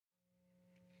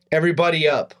Everybody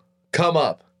up. Come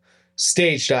up.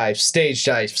 Stage dive, stage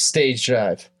dive, stage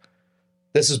dive.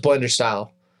 This is Blender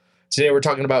Style. Today we're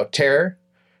talking about Terror,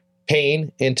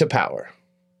 Pain into Power.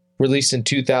 Released in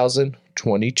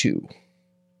 2022.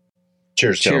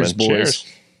 Cheers, gentlemen. Cheers, boys. Cheers.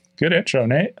 Good intro,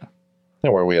 Nate.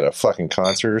 Now, were we at a fucking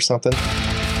concert or something?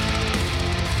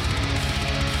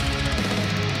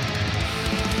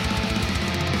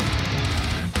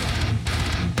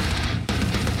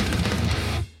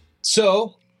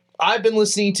 So, I've been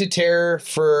listening to Terror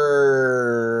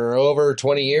for over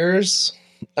 20 years.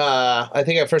 I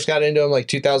think I first got into them like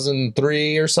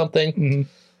 2003 or something.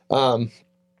 Mm-hmm.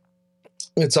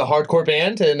 It's a hardcore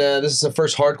band, and this is the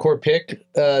first hardcore pick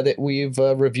that we've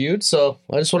reviewed. So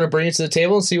I just want to bring it to the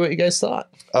table and see what you guys thought.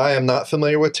 I am not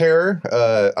familiar with Terror.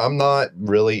 I'm not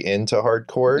really into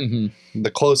hardcore. Mm-hmm.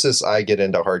 The closest I get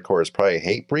into hardcore is probably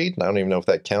Hatebreed. I don't even know if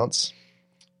that counts.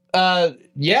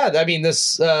 Yeah, I mean,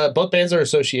 this both bands are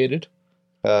associated.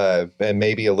 And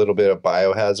maybe a little bit of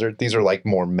Biohazard. These are like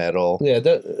more metal, Yeah,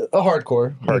 a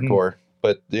hardcore. hardcore.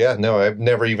 But yeah, no, I've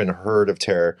never even heard of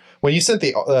Terror. When you sent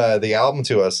the album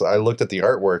to us, I looked at the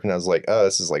artwork and I was like, oh,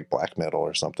 this is like black metal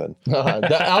or something.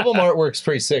 The album artwork's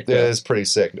pretty sick. It is pretty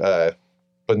sick.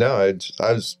 But no,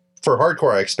 I was for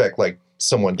hardcore. I expect like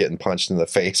someone getting punched in the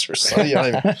face or something. You know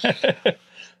what I mean?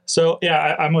 So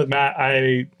yeah, I'm with Matt.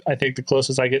 I think the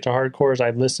closest I get to hardcore is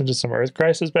I listened to some Earth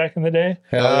Crisis back in the day,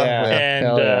 Hell yeah. and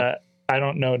Hell yeah. I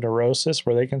don't know Neurosis.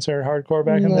 Were they considered hardcore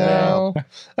back in the day? No.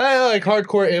 I like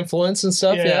hardcore influence and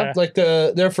stuff. Yeah, Yeah. like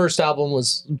their first album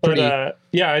was pretty. But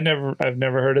yeah, I've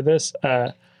never heard of this.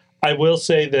 I will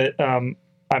say that I'm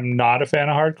not a fan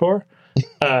of hardcore.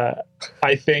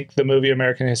 I think the movie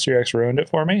American History X ruined it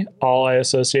for me. All I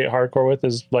associate hardcore with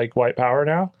is like white power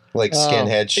now. Like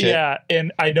skinhead shit. Yeah,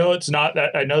 and I know it's not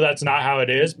that. I know that's not how it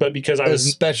is, but because I was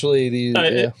especially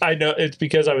the I know it's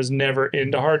because I was never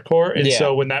into hardcore, and Yeah.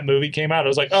 so when that movie came out, I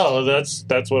was like, "Oh, that's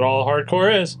what all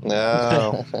hardcore is."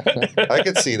 No, I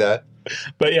could see that.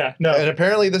 But yeah, no, And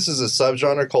apparently, this is a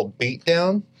subgenre called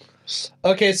beatdown.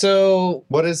 Okay, so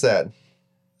What is that?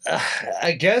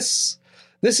 I guess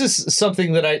this is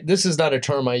something that this is not a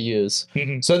term I use.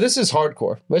 Mhm. So this is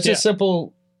hardcore. It's Yeah. just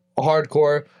simple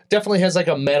hardcore. Definitely has like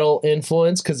a metal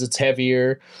influence because it's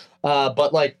heavier.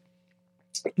 But like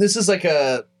this is like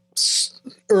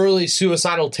early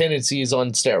suicidal tendencies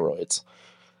on steroids.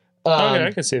 okay,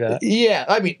 I can see that. Yeah,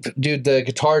 I mean, dude, the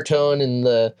guitar tone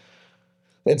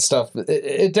and stuff.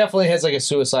 It definitely has like a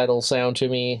suicidal sound to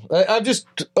me. I'm just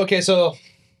okay. So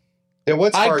Yeah,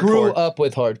 what's I hardcore? grew up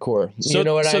with hardcore. So- you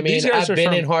know what so I mean? these guys I've are been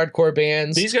from- in hardcore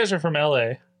bands. These guys are from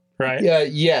LA, right? Yeah.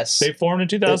 Yes. They formed in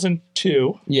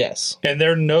 2002, Yes. and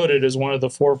they're noted as one of the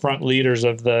forefront leaders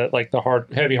of the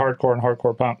heavy hardcore and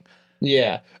hardcore punk.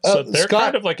 Yeah. So they're Scott.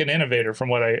 kind of like an innovator, from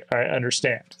what I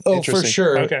understand. Oh, for Interesting.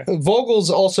 sure. Okay. Vogel's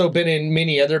also been in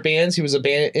many other bands. He was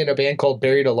in a band called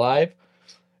Buried Alive.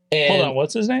 And Hold on,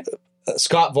 what's his name?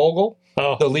 Scott Vogel,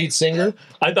 Oh, the lead singer.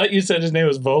 I thought you said his name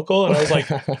was Vocal, and I was like,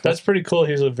 that's pretty cool.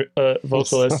 He's a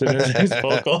vocalist and he's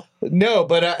vocal. No,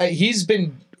 but he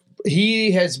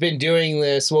has been doing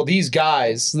this. Well, these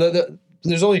guys,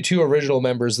 there's only two original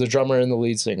members, the drummer and the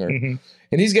lead singer. Mhm.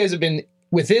 And these guys have been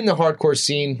within the hardcore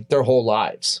scene their whole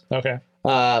lives. Okay.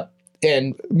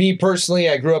 And me personally,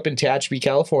 I grew up in Tehachapi,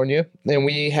 California, and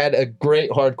we had a great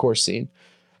hardcore scene.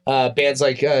 Bands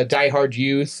like Die Hard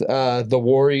Youth, The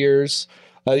Warriors.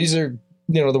 These are,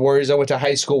 the Warriors. I went to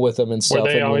high school with them and stuff. Were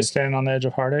they and always standing on the edge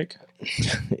of heartache?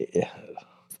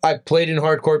 I played in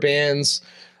hardcore bands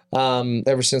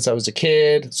ever since I was a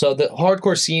kid. So the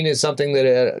hardcore scene is something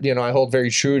that, I hold very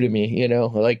true to me,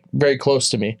 like very close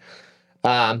to me.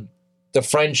 The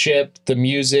friendship, the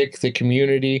music, the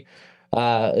community.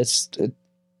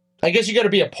 I guess you got to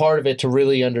be a part of it to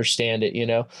really understand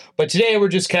it, But today we're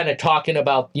just kind of talking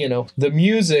about, the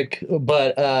music,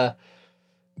 but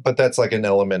But that's like an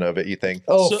element of it, you think?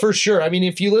 oh, for sure. I mean,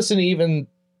 if you listen to even,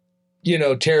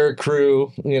 Terror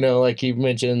Crew, like he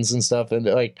mentions and stuff, and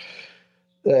like,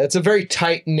 it's a very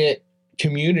tight knit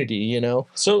community,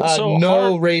 So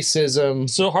no racism.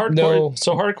 So hardcore. No.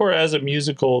 So hardcore as a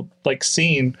musical like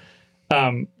scene.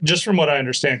 Just from what I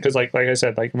understand, because like I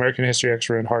said, like American History X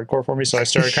ruined hardcore for me, so I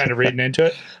started kind of reading into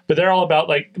it. But they're all about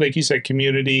like you said,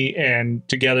 community and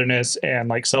togetherness and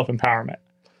like self-empowerment.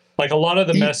 Like a lot of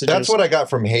the messages. That's what I got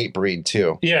from Hatebreed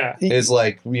too. Yeah. Is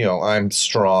like, I'm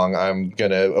strong. I'm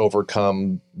gonna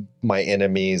overcome my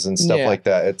enemies and stuff Yeah. like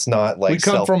that. It's not like We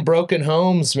come from broken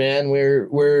homes, man. We're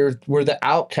the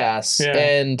outcasts, Yeah.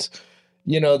 and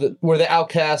we're the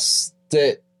outcasts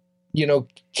that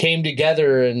came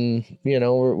together, and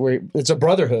it's a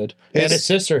brotherhood and a It's-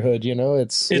 sisterhood.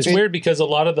 It's weird because a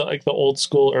lot of the old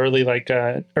school early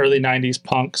 90s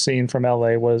punk scene from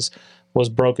LA was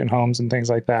broken homes and things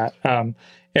like that.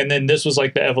 And then this was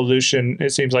like the evolution,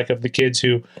 it seems like, of the kids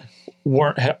who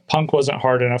punk wasn't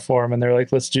hard enough for them, and they're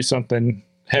like, let's do something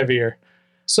heavier.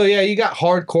 So yeah, you got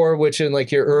hardcore, which in like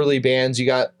your early bands, you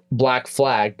got Black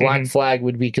Flag. Black Flag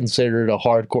would be considered a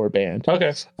hardcore band.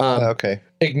 Okay. Okay.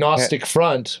 Agnostic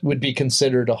Front would be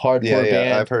considered a hardcore Yeah,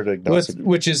 band. I've heard Agnostic.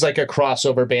 which is like a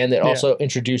crossover band that also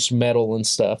introduced metal and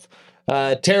stuff.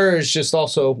 Terror is just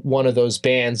also one of those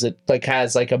bands that like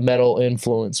has like a metal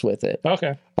influence with it.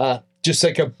 Okay. Just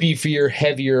like a beefier,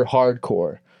 heavier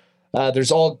hardcore.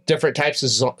 There's all different types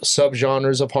of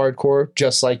subgenres of hardcore,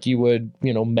 just like you would,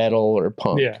 metal or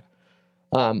punk. Yeah.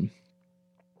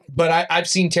 But I've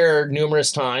seen Terror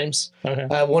numerous times. Okay.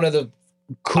 One of the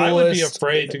coolest. I would be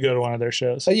afraid to go to one of their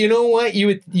shows. You know what?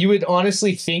 You would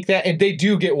honestly think that, and they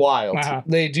do get wild. Uh-huh.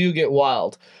 They do get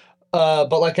wild.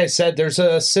 But like I said, there's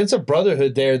a sense of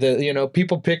brotherhood there that,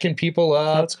 people picking people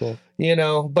up. That's cool.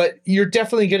 But you're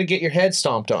definitely going to get your head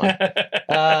stomped on.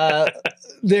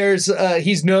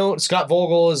 Scott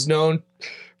Vogel is known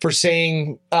for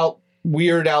saying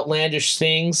weird, outlandish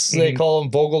things. They call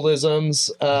them Vogelisms.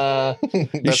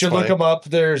 You should look them up.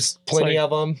 There's plenty of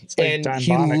them. like And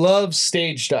he Dimebonic. loves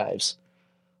stage dives.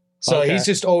 So Okay. he's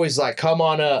just always like, come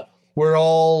on up. We're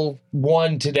all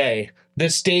one today.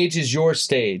 This stage is your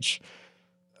stage.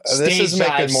 This is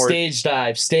making more. Stage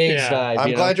dive, stage Yeah. dive.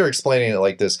 I'm glad you're explaining it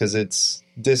like this because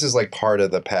this is like part of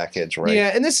the package, right?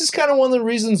 Yeah, and this is kind of one of the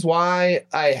reasons why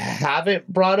I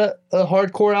haven't brought a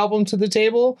hardcore album to the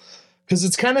table, because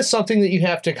it's kind of something that you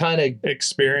have to kind of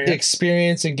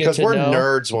experience and get Because to we're know.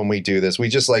 nerds when we do this. We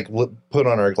just like put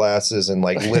on our glasses and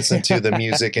like listen to the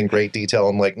music in great detail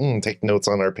and like take notes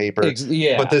on our paper.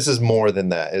 Yeah, But this is more than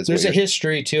that. there's a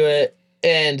history to it,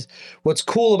 and what's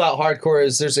cool about hardcore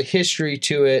is there's a history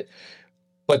to it,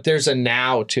 but there's a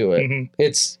now to it. Mhm.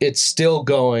 It's still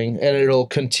going, and it'll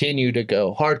continue to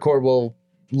go. Hardcore will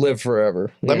live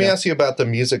forever. Let me ask you about the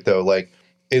music though. Like,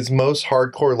 is most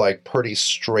hardcore like pretty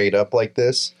straight up like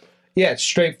this? Yeah, it's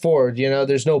straightforward.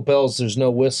 There's no bells, there's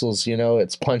no whistles.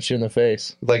 It's punch in the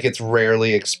face. Like, it's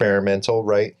rarely experimental,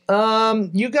 right?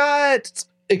 You got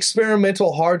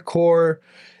experimental hardcore.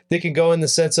 They can go in the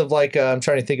sense of like I'm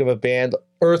trying to think of a band,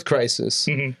 Earth Crisis.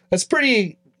 Mhm. That's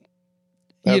pretty.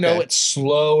 Okay. It's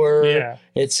slower. Yeah.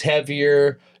 It's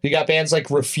heavier. You got bands like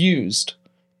Refused.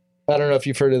 I don't know if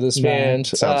you've heard of this No. band.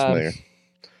 Sounds familiar.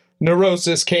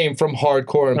 Neurosis came from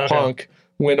hardcore and Okay. punk.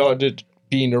 Went on to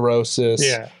be Neurosis.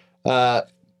 Yeah.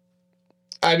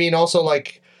 Also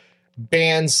like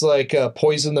bands like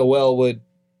Poison the Well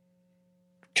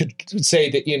could say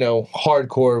that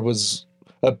hardcore was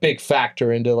a big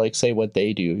factor into like say what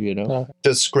they do.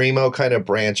 Does screamo kind of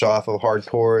branch off of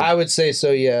hardcore? I would say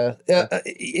so, yeah.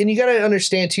 And you got to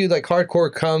understand too, like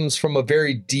hardcore comes from a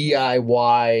very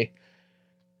DIY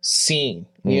scene.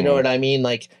 You know what I mean?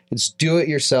 Like it's do it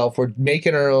yourself. We're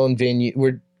making our own venue.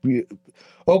 We're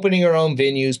opening our own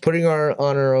venues, putting on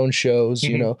our own shows.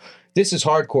 This is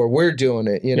hardcore. We're doing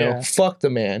it. Yeah. Fuck the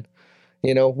man.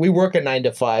 We work a 9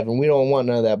 to 5, and we don't want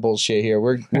none of that bullshit here.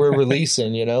 We're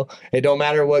releasing. It don't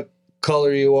matter what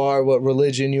color you are, what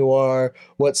religion you are,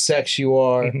 what sex you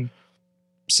are, Mhm.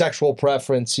 sexual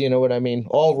preference. You know what I mean?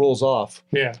 All rules off.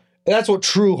 Yeah. That's what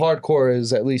true hardcore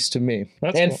is, at least to me,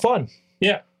 That's and cool. fun.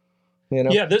 Yeah.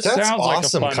 Yeah, This That's sounds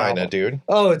awesome, like a fun kind of, album. dude.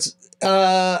 Oh, it's.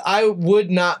 I would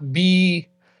not be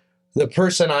the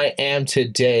person I am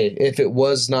today if it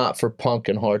was not for punk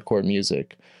and hardcore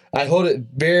music. I hold it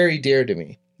very dear to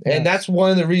me. And that's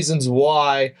one of the reasons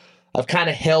why I've kind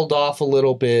of held off a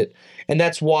little bit. And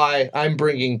that's why I'm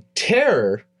bringing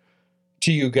Terror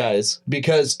to you guys.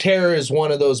 Because Terror is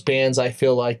one of those bands I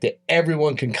feel like that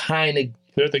everyone can kind of,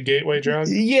 They're the gateway drug.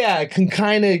 can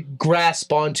kind of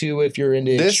grasp onto if you're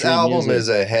into This extreme album music. is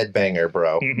a headbanger,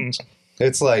 bro. Mhm.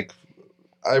 It's like,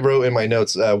 I wrote in my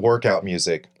notes, workout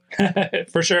music.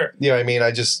 For sure. You know what I mean?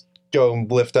 I just go and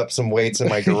lift up some weights in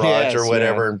my garage Yes, or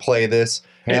whatever and play this.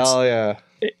 Hell yeah.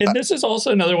 And this is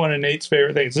also another one of Nate's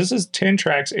favorite things. This is 10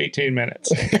 tracks, 18 minutes.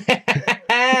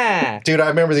 Dude, I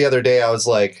remember the other day I was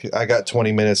like, I got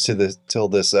 20 minutes till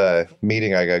this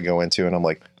meeting I got to go into, and I'm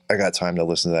like, I got time to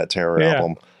listen to that Terror Yeah.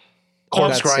 album.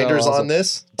 Corpse That's so Grinders awesome. on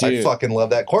this. Dude. I fucking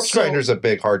love that. Corpse So- Grinder's a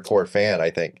big hardcore fan, I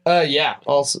think, Yeah.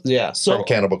 Also, yeah. So, from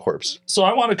Cannibal Corpse. so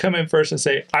I want to come in first and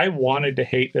say I wanted to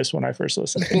hate this when I first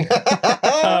listened.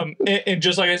 And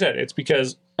just like I said, it's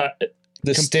because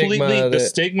The completely stigma. the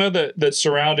stigma that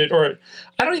surrounded, or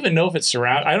I don't even know if it's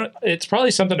surround. I don't. It's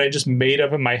probably something I just made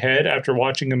up in my head after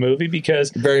watching a movie, because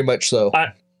Very much so.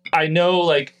 I know,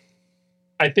 like,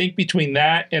 I think between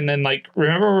that and then, like,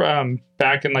 remember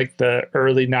back in like the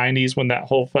early 90s when that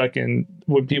whole fucking,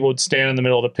 when people would stand in the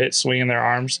middle of the pit swinging their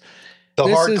arms. The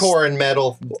This hardcore and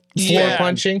metal. Floor Yeah.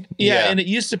 punching. Yeah, Yeah. and it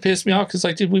used to piss me off because,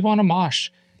 like, dude, we want a mosh.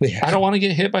 Yeah. I don't want to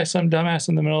get hit by some dumbass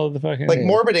in the middle of the fucking. Like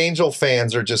Morbid Angel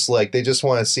fans are just like, they just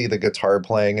want to see the guitar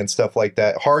playing and stuff like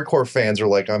that. Hardcore fans are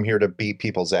like, I'm here to beat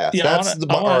people's ass. Yeah, That's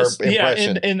our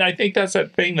impression. Yeah, and I think that's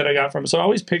that thing that I got from it. So I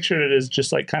always pictured it as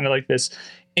just like kind of like this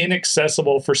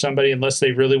inaccessible for somebody unless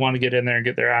they really want to get in there and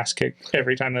get their ass kicked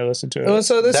every time they listen to it. Well,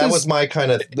 so this That is was my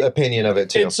kind of opinion of it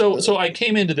too. And so I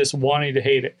came into this wanting to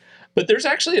hate it. But there's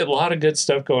actually a lot of good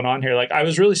stuff going on here. Like, I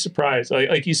was really surprised.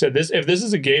 Like you said, if this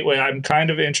is a gateway, I'm kind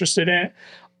of interested in it.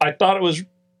 I thought it was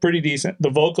pretty decent. The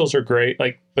vocals are great.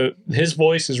 Like, his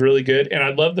voice is really good. And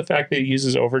I love the fact that he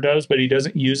uses overdubs, but he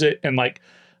doesn't use it in like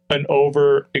an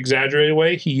over exaggerated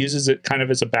way. He uses it kind of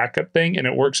as a backup thing, and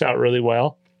it works out really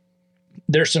well.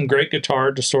 There's some great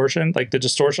guitar distortion. Like, the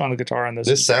distortion on the guitar on this.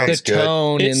 This the sounds good.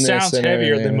 tone in It this sounds and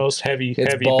heavier everything. than most heavy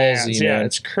ballsy, bands. Yeah, man.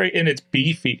 it's great, and it's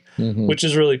beefy, Mhm. which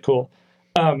is really cool.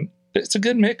 It's a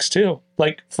good mix too.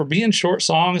 Like, for being short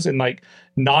songs and like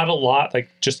not a lot, like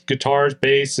just guitars,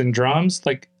 bass, and drums.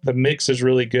 Like, the mix is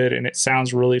really good and it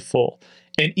sounds really full.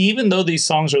 And even though these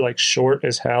songs are like short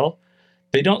as hell,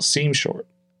 they don't seem short.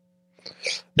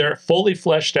 They're fully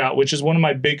fleshed out, which is one of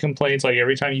my big complaints. Like,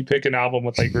 every time you pick an album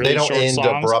with like really They don't short end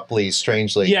songs, abruptly,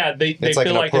 strangely. yeah, they It's like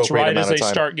feel an like it's appropriate right as amount of they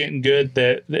time. start getting good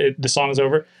that the song's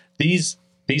over. These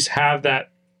have that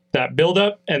build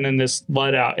up and then this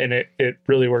let out, and it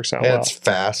really works out And well. it's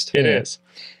fast. It is.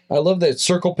 I love that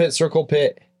circle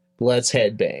pit. Let's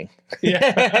headbang.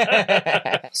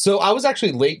 Yeah. So I was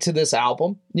actually late to this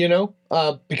album,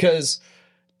 because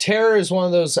Terror is one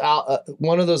of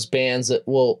those bands that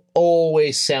will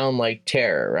always sound like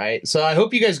Terror, right? So I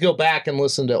hope you guys go back and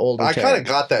listen to older I Terror. kind of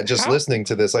got that just How- listening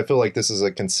to this. I feel like this is a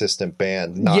consistent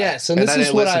band. Yes, and this is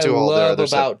didn't what listen I to all their love other about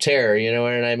stuff. Terror, you know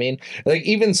what I mean? Like,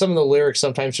 even some of the lyrics,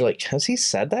 sometimes you're like, has he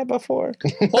said that before?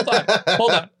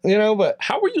 Hold on. But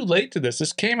How were you late to this?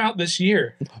 This came out this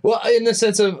year. well, in the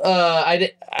sense of I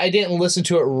didn't listen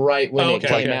to it right when it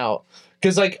came out,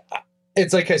 because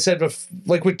it's like I said,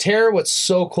 like with Terror, what's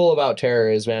so cool about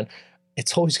Terror is, man,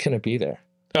 it's always gonna be there.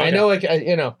 Okay. I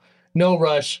know, no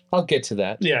rush. I'll get to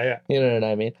that. Yeah. You know what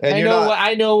I mean? And I you're know. not-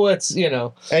 I know what's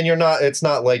And you're not. It's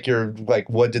not like you're like,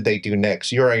 what did they do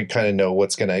next? You already kind of know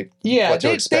what's gonna. Yeah, what to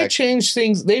they expect. changed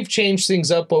things. They've changed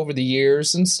things up over the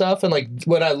years and stuff. And like,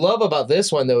 what I love about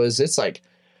this one though is it's like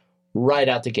right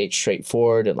out the gate,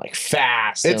 straightforward and like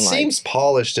fast. It and seems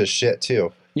polished as shit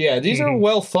too. yeah, these are Mhm.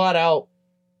 well thought out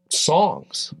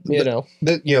songs.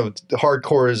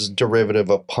 Hardcore is derivative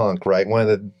of punk, right? One of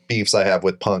the beefs I have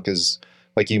with punk is,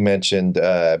 like you mentioned,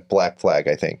 Black Flag.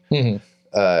 I think Mhm.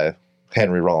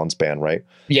 Henry Rollins' band, right?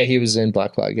 Yeah, he was in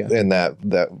Black Flag. Yeah, And that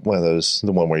one of those,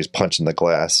 the one where he's punching the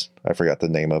glass. I forgot the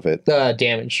name of it.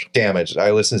 Damaged. Damaged.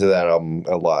 I listened to that album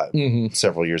a lot Hmm.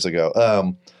 several years ago.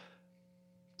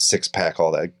 Six Pack,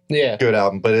 all that Yeah, good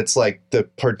album, but it's like the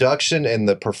production and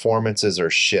the performances are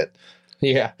shit.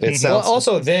 yeah. It Mhm. Well, sounds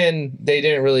also, then they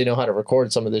didn't really know how to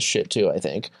record some of this shit too. I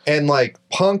think. and like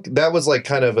punk, that was like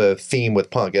kind of a theme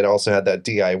with punk. It also had that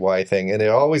DIY thing, and it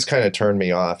always kind of turned me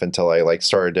off until I like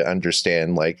started to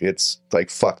understand like it's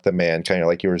like fuck the man, kind of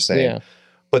like you were saying. Yeah.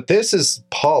 But this is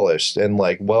polished and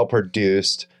like well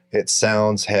produced. It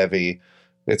sounds heavy.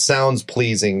 It sounds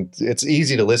pleasing. It's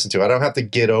easy to listen to. I don't have to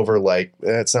get over like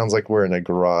it sounds like we're in a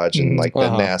garage and like the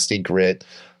Uh-huh. nasty grit.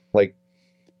 Like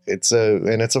it's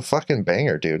a fucking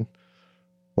banger, dude.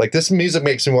 Like this music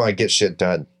makes me want to get shit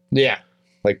done. Yeah.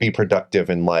 Like be productive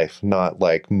in life, not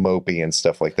like mopey and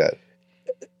stuff like that.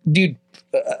 Dude,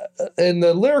 and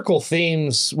the lyrical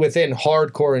themes within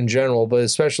hardcore in general, but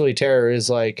especially Terror, is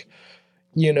like,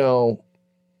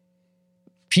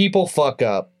 people fuck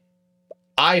up.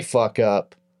 I fuck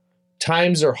up.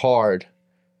 Times are hard.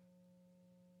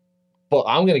 But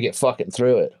I'm going to get fucking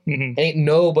through it. Mhm. Ain't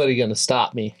nobody going to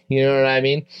stop me. You know what I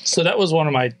mean? So that was one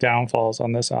of my downfalls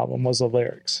on this album, was the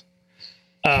lyrics.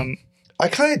 I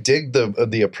kind of dig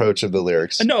the approach of the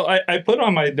lyrics. No, I put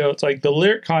on my notes, like, the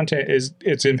lyric content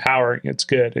it's empowering. It's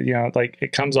good. Like,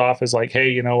 it comes off as like, hey,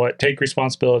 you know what? Take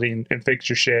responsibility and fix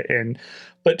your shit and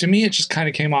But to me, it just kind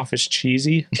of came off as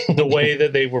cheesy, the way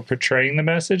that they were portraying the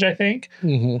message, I think.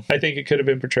 I think it could have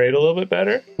been portrayed a little bit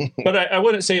better. But I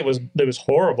wouldn't say it was was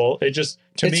horrible. It just,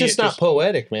 to It's me, just not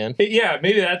poetic, man. yeah,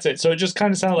 maybe that's it. So it just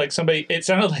kind of sounded like somebody,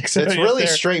 It's up really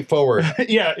there. straightforward.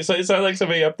 Yeah, it sounded like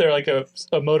somebody up there, like a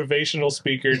motivational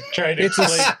speaker trying to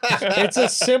explain. It's a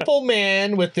simple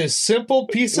man with this simple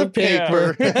piece of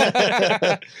paper.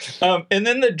 And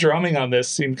then the drumming on this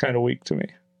seemed kind of weak to me.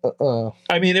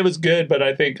 I mean, it was good, but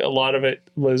I think a lot of it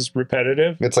was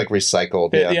repetitive. It's like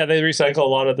recycled. Yeah, they recycle a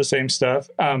lot of the same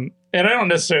stuff. And I don't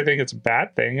necessarily think it's a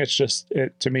bad thing. It's just,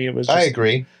 to me, it was just... I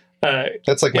agree.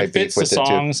 That's like my it fits beef with the it too.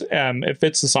 songs. It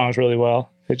fits the songs really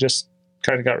well. It just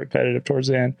kind of got repetitive towards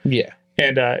the end. Yeah.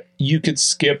 And you could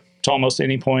skip to almost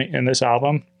any point in this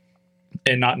album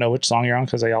and not know which song you're on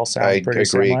because they all sound I pretty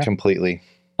agree similar. completely.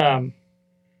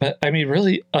 But I mean,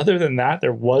 really, other than that,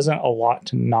 there wasn't a lot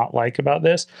to not like about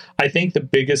this. I think the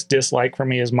biggest dislike for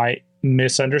me is my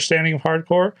misunderstanding of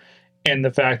hardcore and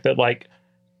the fact that, like,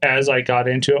 as I got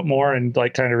into it more and,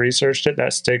 like, kind of researched it,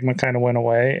 that stigma kind of went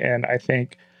away. And I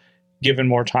think given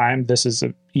more time, this is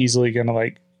easily going to,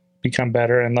 like, become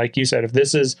better. And like you said, if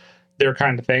this is their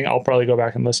kind of thing, I'll probably go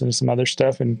back and listen to some other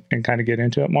stuff and kind of get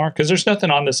into it more. Because there's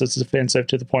nothing on this that's offensive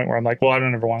to the point where I'm like, well, I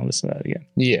don't ever want to listen to that again.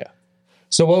 Yeah.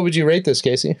 So what would you rate this,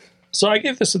 Casey? So I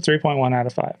give this a 3.1 out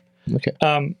of 5. Okay.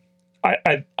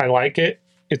 I like it.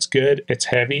 It's good. It's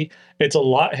heavy. It's a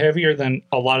lot heavier than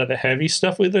a lot of the heavy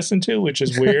stuff we listen to, which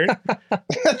is weird.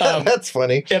 That's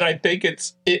funny. And I think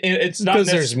it's not Because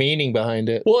there's meaning behind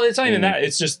it. well, it's not even that.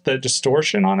 It's just the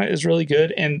distortion on it is really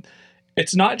good, and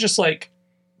it's not just like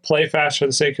play fast for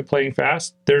the sake of playing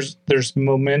fast. There's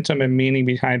momentum and meaning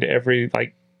behind every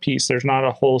like piece. There's not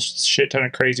a whole shit ton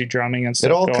of crazy drumming and stuff.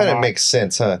 It all going kind of on. makes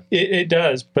sense, huh? It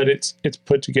does, but it's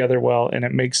put together well, and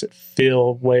it makes it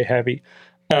feel way heavy.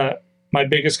 My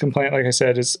biggest complaint, like I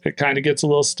said, is it kind of gets a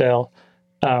little stale.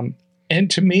 And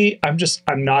to me, I'm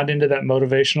not into that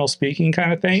motivational speaking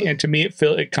kind of thing. And to me,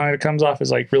 it kind of comes off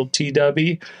as like real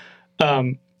T-dubby.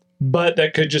 But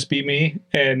that could just be me,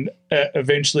 and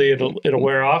eventually it'll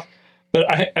wear off. But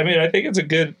I mean, I think it's a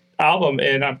good album,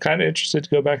 and I'm kind of interested to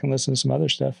go back and listen to some other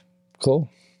stuff. Cool.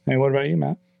 And what about you,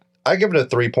 Matt? I give it a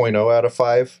 3.0 out of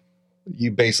 5.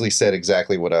 You basically said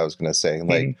exactly what I was going to say.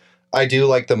 Like, I do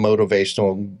like the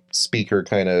motivational speaker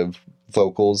kind of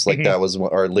vocals. Like that was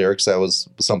our lyrics. That was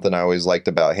something I always liked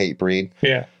about Hatebreed.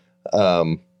 Yeah.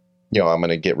 I'm going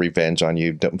to get revenge on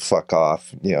you. Don't fuck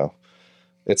off.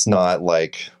 It's not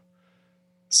like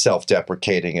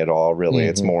self-deprecating at all, really.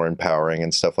 It's more empowering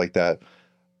and stuff like that.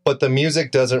 But the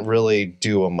music doesn't really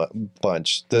do a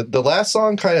bunch. The last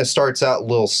song kind of starts out a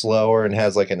little slower and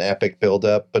has like an epic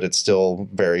buildup, but it's still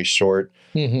very short.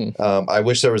 I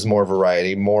wish there was more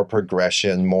variety, more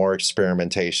progression, more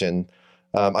experimentation.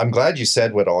 I'm glad you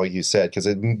said what all you said, because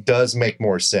it does make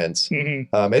more sense.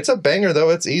 It's a banger,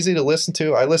 though. It's easy to listen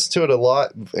to. I listened to it a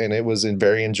lot, and it was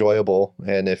very enjoyable.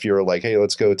 And if you're like, hey,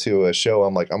 let's go to a show,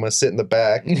 I'm like, I'm going to sit in the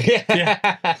back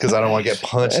because I don't want to get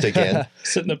punched again.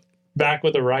 Sit in the back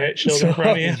with a riot shield in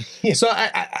front of you. So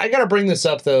I got to bring this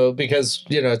up, though, because,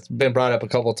 it's been brought up a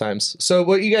couple times. So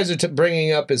what you guys are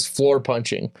bringing up is floor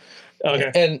punching.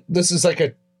 Okay. And this is like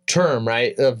a term,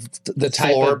 right, of the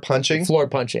type Floor of punching? Floor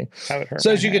punching. That would hurt So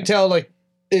my as you hand. could tell, like,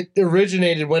 it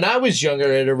originated, when I was younger,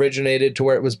 it originated to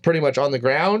where it was pretty much on the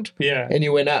ground. Yeah. And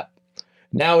you went up.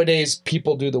 Nowadays,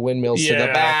 people do the windmills to the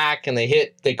Yeah. back, and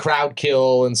they crowd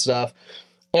kill and stuff.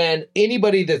 And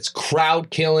anybody that's crowd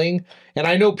killing, and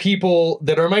I know people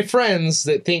that are my friends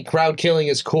that think crowd killing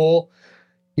is cool,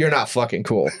 you're not fucking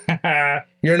cool.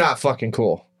 You're not fucking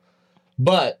cool.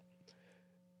 But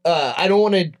I don't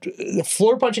want to.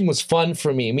 Floor punching was fun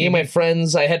for me. Me and my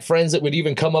friends, I had friends that would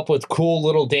even come up with cool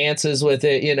little dances with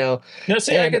it, No,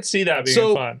 see, I And could see that being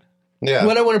so- fun. Yeah.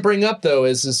 What I want to bring up, though,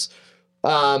 is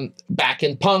back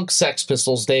in punk Sex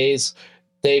Pistols days,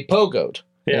 they pogoed.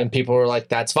 Yeah. And people were like,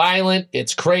 that's violent.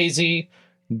 It's crazy.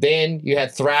 Then you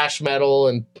had thrash metal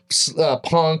and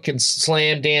punk and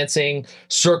slam dancing,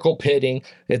 circle pitting.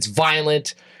 It's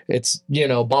violent. It's,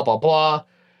 blah, blah, blah.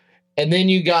 And then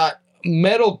you got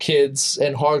metal kids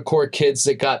and hardcore kids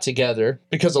that got together,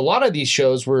 because a lot of these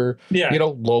shows were, Yeah.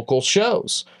 local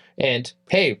shows. And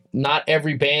hey, not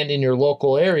every band in your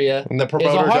local area And the is a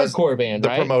promoter hardcore band, the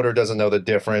right? promoter doesn't know the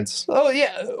difference. Oh,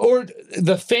 yeah. Or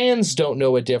the fans don't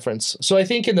know a difference. So I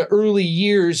think in the early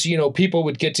years, people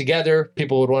would get together,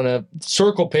 people would want to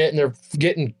circle pit, and they're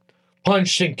getting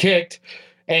punched and kicked,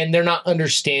 and they're not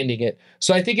understanding it.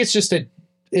 So I think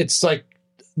it's like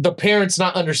the parents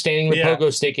not understanding the Yeah.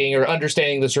 pogo sticking or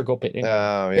understanding the circle pitting.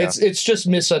 Oh, yeah. It's just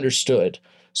misunderstood.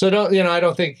 So don't, I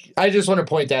don't think, I just want to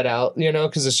point that out,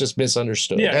 because it's just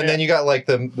misunderstood. Yeah. And then you got like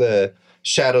the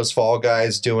Shadows Fall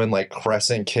guys doing like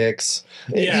crescent kicks.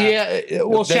 Yeah.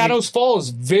 Well, Then Shadows Fall is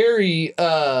very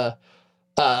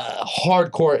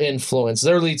hardcore influence.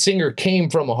 Their lead singer came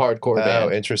from a hardcore Oh,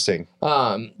 band. interesting.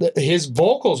 His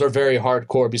vocals are very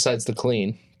hardcore besides the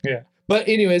clean. Yeah. But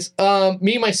anyways,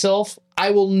 me, myself,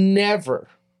 I will never,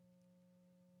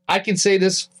 I can say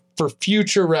this for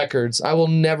future records, I will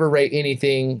never rate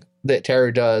anything that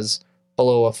Terror does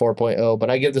below a 4.0, but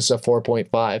I give this a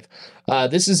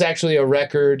 4.5. This is actually a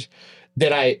record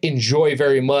that I enjoy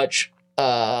very much,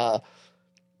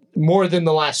 more than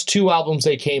the last two albums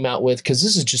they came out with, because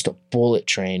this is just a bullet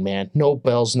train, man. No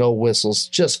bells, no whistles,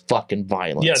 just fucking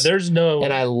violence. Yeah, there's no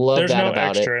and I love there's that no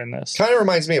about extra it. in this. Kind of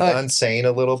reminds me of Unsane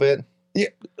a little bit, which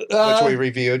we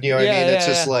reviewed. You know what I mean? It's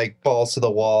just like balls to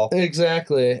the wall.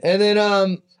 Exactly. And then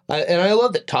I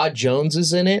love that Todd Jones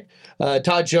is in it.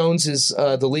 Todd Jones is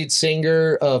the lead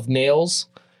singer of Nails,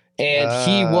 and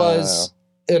he was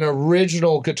an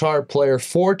original guitar player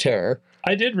for Terror.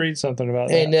 I did read something about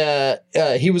that.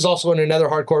 And he was also in another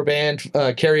hardcore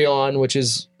band, Carry On, which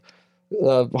is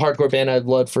a hardcore band I've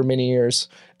loved for many years.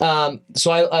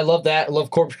 So I love that. I love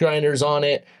Corpse Grinders on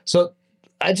it. So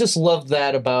I just love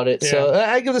that about it. Yeah. So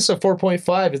I give this a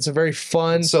 4.5. It's a very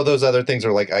fun. So those other things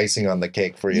are like icing on the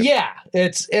cake for you. Yeah,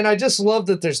 and I just love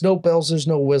that there's no bells, there's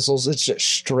no whistles. It's just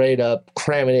straight up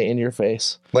cramming it in your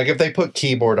face. Like if they put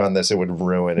keyboard on this, it would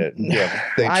ruin it.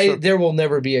 Yeah, There will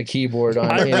never be a keyboard on.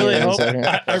 I any really of hope. these.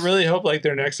 I really hope like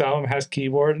their next album has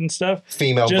keyboard and stuff,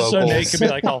 female just vocals. so they could be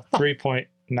like, oh, 3.9.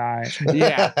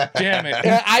 Yeah. Damn it.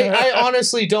 I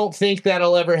honestly don't think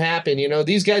that'll ever happen.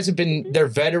 These guys they're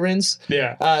veterans.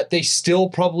 Yeah. They still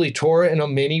probably tour in a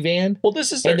minivan. Well,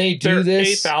 this is and they do their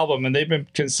this 8th album, and they've been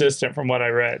consistent from what I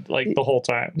read, like the whole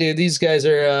time. Dude, these guys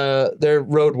are they're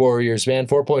road warriors, man.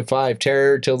 4.5,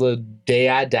 Terror till the day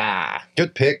I die.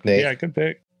 Good pick, Nate. Yeah, good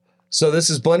pick. So this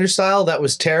is Blender Style. That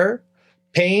was Terror,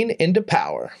 Pain into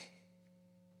Power.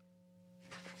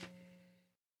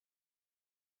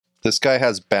 This guy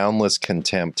has boundless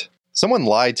contempt. Someone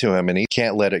lied to him and he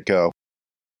can't let it go.